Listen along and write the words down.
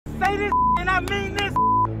say this and I mean this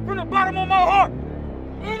from the bottom of my heart.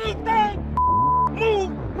 Anything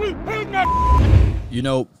move, we hitting that. You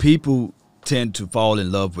know, people tend to fall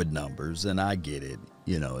in love with numbers, and I get it.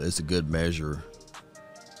 You know, it's a good measure.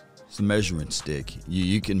 It's a measuring stick.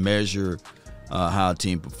 You can measure how a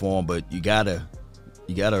team perform, but you gotta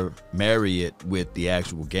marry it with the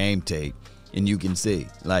actual game tape, and you can see,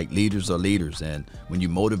 like, leaders are leaders, and when you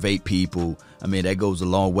motivate people, I mean, that goes a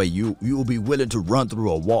long way. You will be willing to run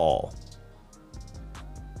through a wall.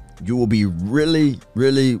 You will be really,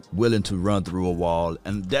 really willing to run through a wall,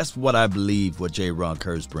 and that's what I believe what Jayron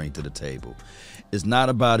Kearse brings to the table. It's not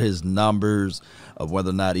about his numbers of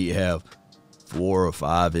whether or not he have 4 or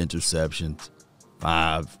 5 interceptions,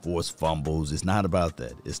 5 forced fumbles. It's not about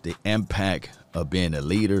that. It's the impact of being a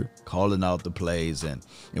leader, calling out the plays, and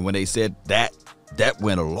when they said that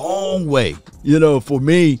went a long way. You know, for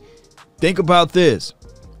me, think about this.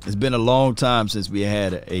 It's been a long time since we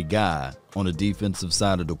had a guy on the defensive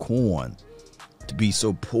side of the coin to be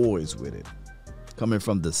so poised with it. Coming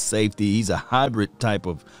from the safety, he's a hybrid type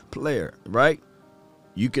of player, right?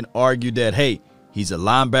 You can argue that, hey, he's a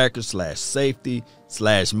linebacker / safety /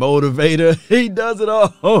 motivator. He does it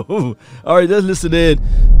all. All right, let's listen in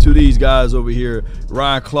to these guys over here.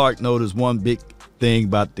 Ryan Clark noticed one big thing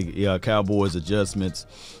about the Cowboys adjustments,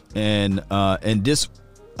 and this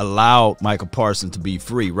allowed Micah Parsons to be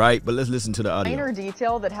free, right? But let's listen to the audio. Minor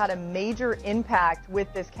detail that had a major impact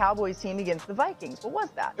with this Cowboys team against the Vikings. What was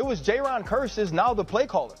that? It was Jayron Kearse is now the play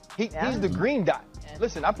caller. He's the green dot.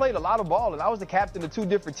 Listen, I played a lot of ball, and I was the captain of 2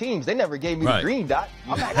 different teams. They never gave me the green dot.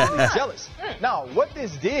 I'm actually jealous. Now, what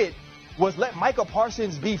this did was let Micah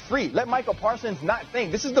Parsons be free. Let Micah Parsons not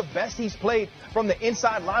think. This is the best he's played from the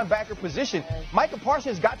inside linebacker position. Micah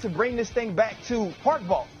Parsons got to bring this thing back to park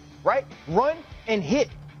ball, right? Run and hit.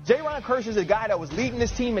 Jayron Kearse is a guy that was leading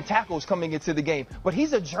this team in tackles coming into the game, but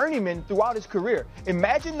he's a journeyman throughout his career.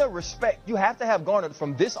 Imagine the respect you have to have garnered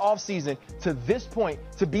from this offseason to this point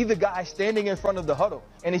to be the guy standing in front of the huddle.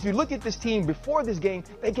 And if you look at this team before this game,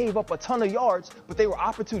 they gave up a ton of yards, but they were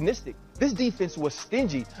opportunistic. This defense was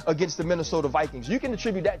stingy against the Minnesota Vikings. You can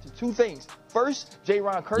attribute that to 2 things. First,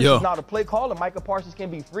 Jayron Kearse is not a play caller. Micah Parsons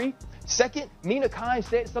can be free. Second, Nina Kine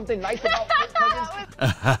said something nice about Cousins.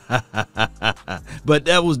 But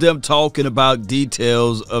that was them talking about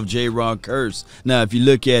details of Jayron Kearse. Now, if you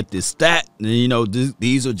look at the stat, you know,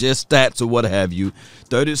 these are just stats or what have you.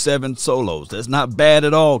 37 solos. That's not bad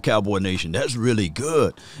at all, Cowboy Nation. That's really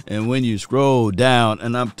good. And when you scroll down,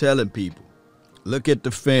 and I'm telling people, look at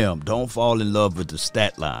the film. Don't fall in love with the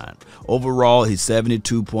stat line. Overall, he's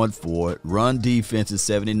 72.4. Run defense is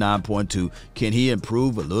 79.2. Can he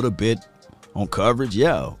improve a little bit on coverage?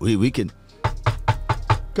 Yeah, we can.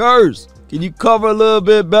 Kearse, can you cover a little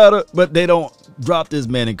bit better? But they don't drop this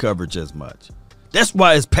man in coverage as much. That's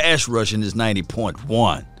why his pass rushing is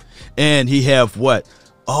 90.1. And he have what?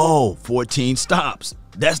 Oh, 14 stops.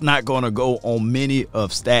 That's not going to go on many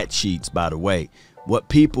of stat sheets, by the way. What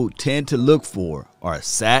people tend to look for are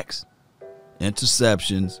sacks,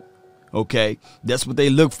 interceptions, okay? That's what they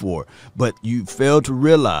look for. But you fail to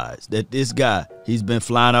realize that this guy, he's been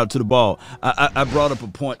flying out to the ball. I brought up a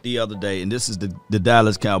point the other day, and this is the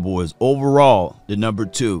Dallas Cowboys. Overall, the number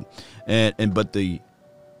 2. But the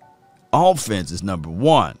offense is number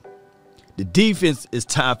 1. The defense is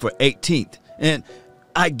tied for 18th. And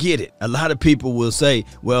I get it. A lot of people will say,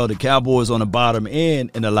 well, the Cowboys on the bottom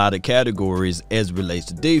end in a lot of categories as it relates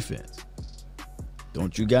to defense.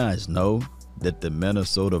 Don't you guys know that the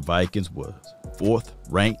Minnesota Vikings was 4th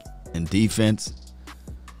ranked in defense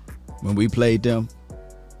when we played them?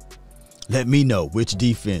 Let me know which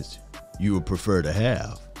defense you would prefer to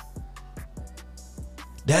have.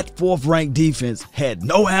 That 4th ranked defense had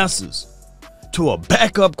no answers to a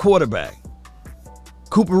backup quarterback.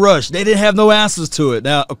 Cooper Rush, they didn't have no answers to it.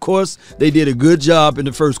 Now, of course, they did a good job in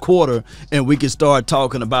the first quarter, and we can start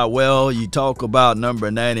talking about, well, you talk about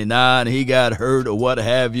number 99, he got hurt or what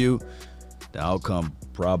have you. The outcome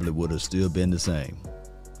probably would have still been the same.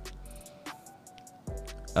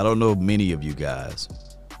 I don't know if many of you guys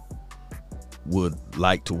would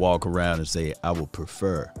like to walk around and say, I would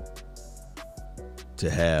prefer to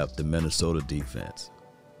have the Minnesota defense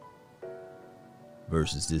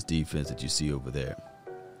versus this defense that you see over there.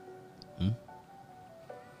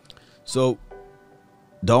 So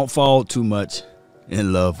don't fall too much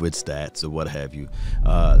in love with stats or what have you.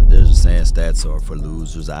 There's a saying stats are for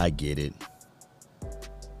losers. I get it.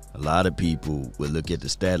 A lot of people will look at the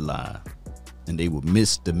stat line and they will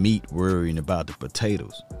miss the meat worrying about the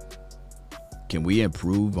potatoes. Can we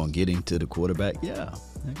improve on getting to the quarterback? Yeah,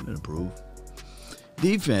 I can improve.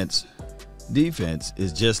 Defense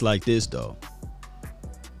is just like this, though.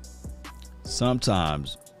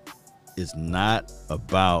 sometimes it's not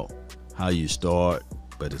about how you start,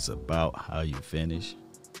 but it's about how you finish.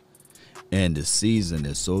 And the season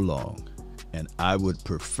is so long, and I would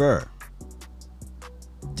prefer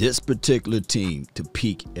this particular team to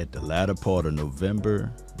peak at the latter part of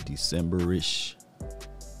November, December-ish,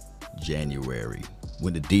 January,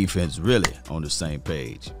 when the defense really on the same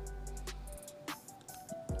page.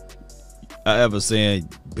 I ever saying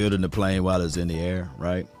building the plane while it's in the air,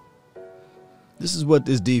 right? This is what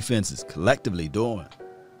this defense is collectively doing.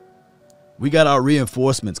 We got our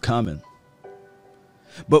reinforcements coming.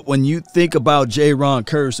 But when you think about Jayron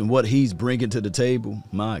Kearse and what he's bringing to the table,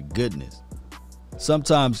 my goodness.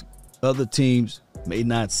 Sometimes other teams may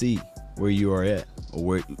not see where you are at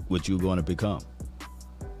or what you're going to become.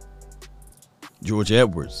 George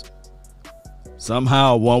Edwards.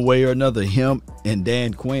 Somehow, one way or another, him and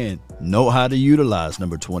Dan Quinn know how to utilize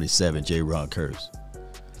number 27, Jayron Kearse.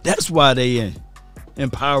 That's why they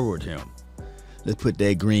empowered him. Let's put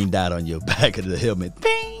that green dot on your back of the helmet.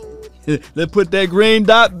 Bing! Let's put that green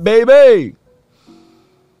dot, baby!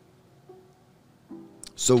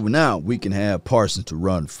 So now we can have Parsons to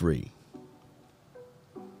run free.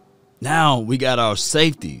 Now we got our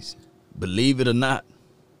safeties. Believe it or not,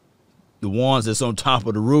 the ones that's on top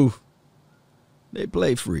of the roof, they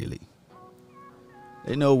play freely.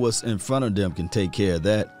 They know what's in front of them can take care of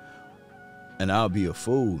that. And I'll be a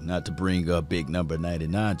fool not to bring up big number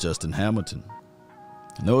 99, Justin Hamilton.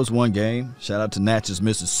 I know it's one game. Shout out to Natchez,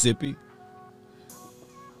 Mississippi.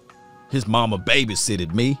 His mama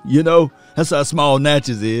babysitted me. You know, that's how small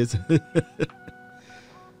Natchez is.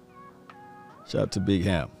 Shout out to Big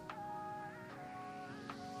Ham.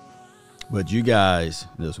 But you guys,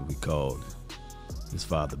 that's what we called his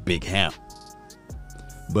father, Big Ham.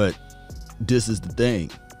 But this is the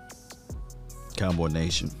thing, Cowboy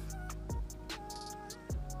Nation.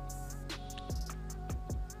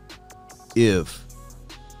 If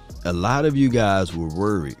a lot of you guys were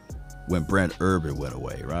worried when Brent Urban went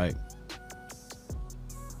away, right?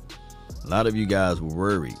 A lot of you guys were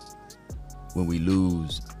worried when we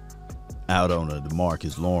lose out on a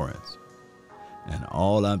DeMarcus Lawrence. And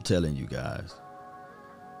all I'm telling you guys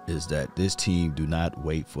is that this team do not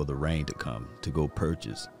wait for the rain to come to go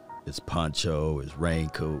purchase its poncho, its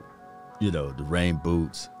raincoat, you know, the rain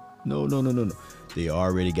boots. No. They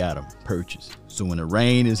already got them purchased. So when the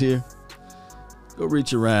rain is here, go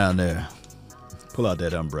reach around there, pull out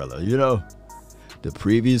that umbrella. You know, the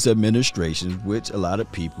previous administration, which a lot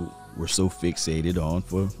of people were so fixated on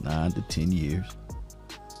for 9 to 10 years,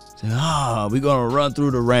 said, we're going to run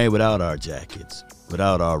through the rain without our jackets,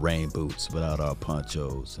 without our rain boots, without our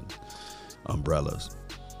ponchos and umbrellas.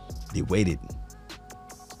 They waited,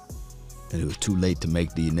 and it was too late to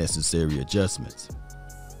make the necessary adjustments.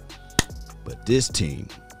 But this team,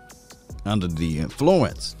 under the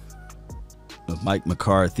influence of Mike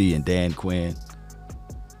McCarthy and Dan Quinn,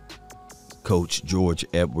 Coach George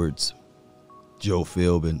Edwards, Joe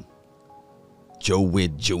Philbin, Joe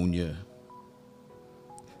Witt Jr.,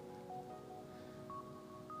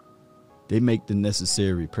 they make the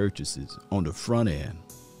necessary purchases on the front end.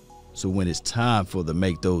 So when it's time for them to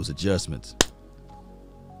make those adjustments,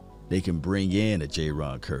 they can bring in a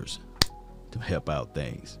Jayron Kearse to help out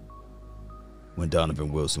things. When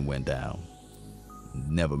Donovan Wilson went down,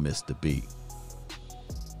 never missed a beat.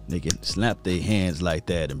 They can slap their hands like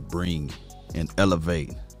that and bring and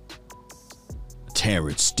elevate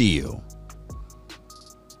Terrence Steele.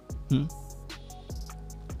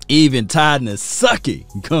 Even Todd Nasucky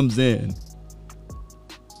comes in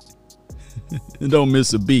and don't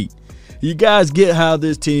miss a beat. You guys get how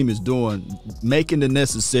this team is doing. Making the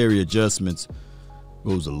necessary adjustments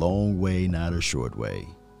goes a long way, not a short way.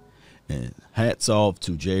 And hats off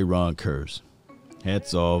to Jayron Kearse.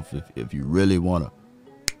 Hats off if you really want to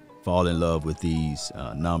fall in love with these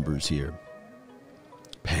numbers here.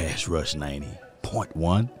 Pass rush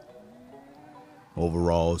 90.1.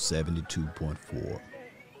 Overall 72.4.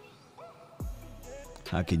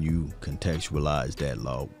 How can you contextualize that,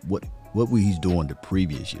 Law? What were he doing the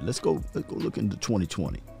previous year? Let's go look into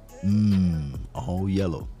 2020. All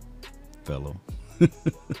yellow, fellow.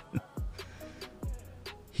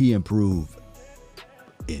 He improved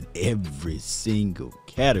in every single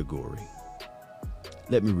category.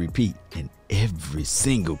 Let me repeat, in every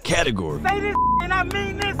single category. Say this and I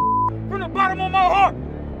mean this from the bottom of my heart.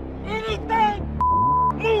 Anything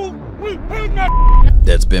move, we hit that.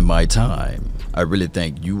 That's been my time. I really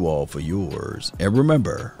thank you all for yours. And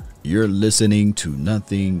remember, you're listening to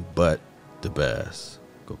nothing but the best.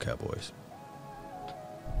 Go Cowboys.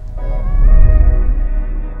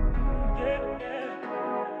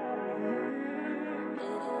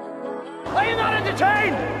 Play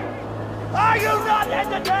entertained? Are you not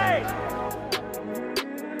entertained?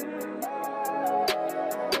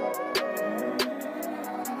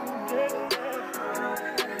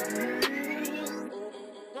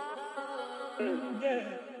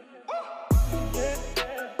 Yeah.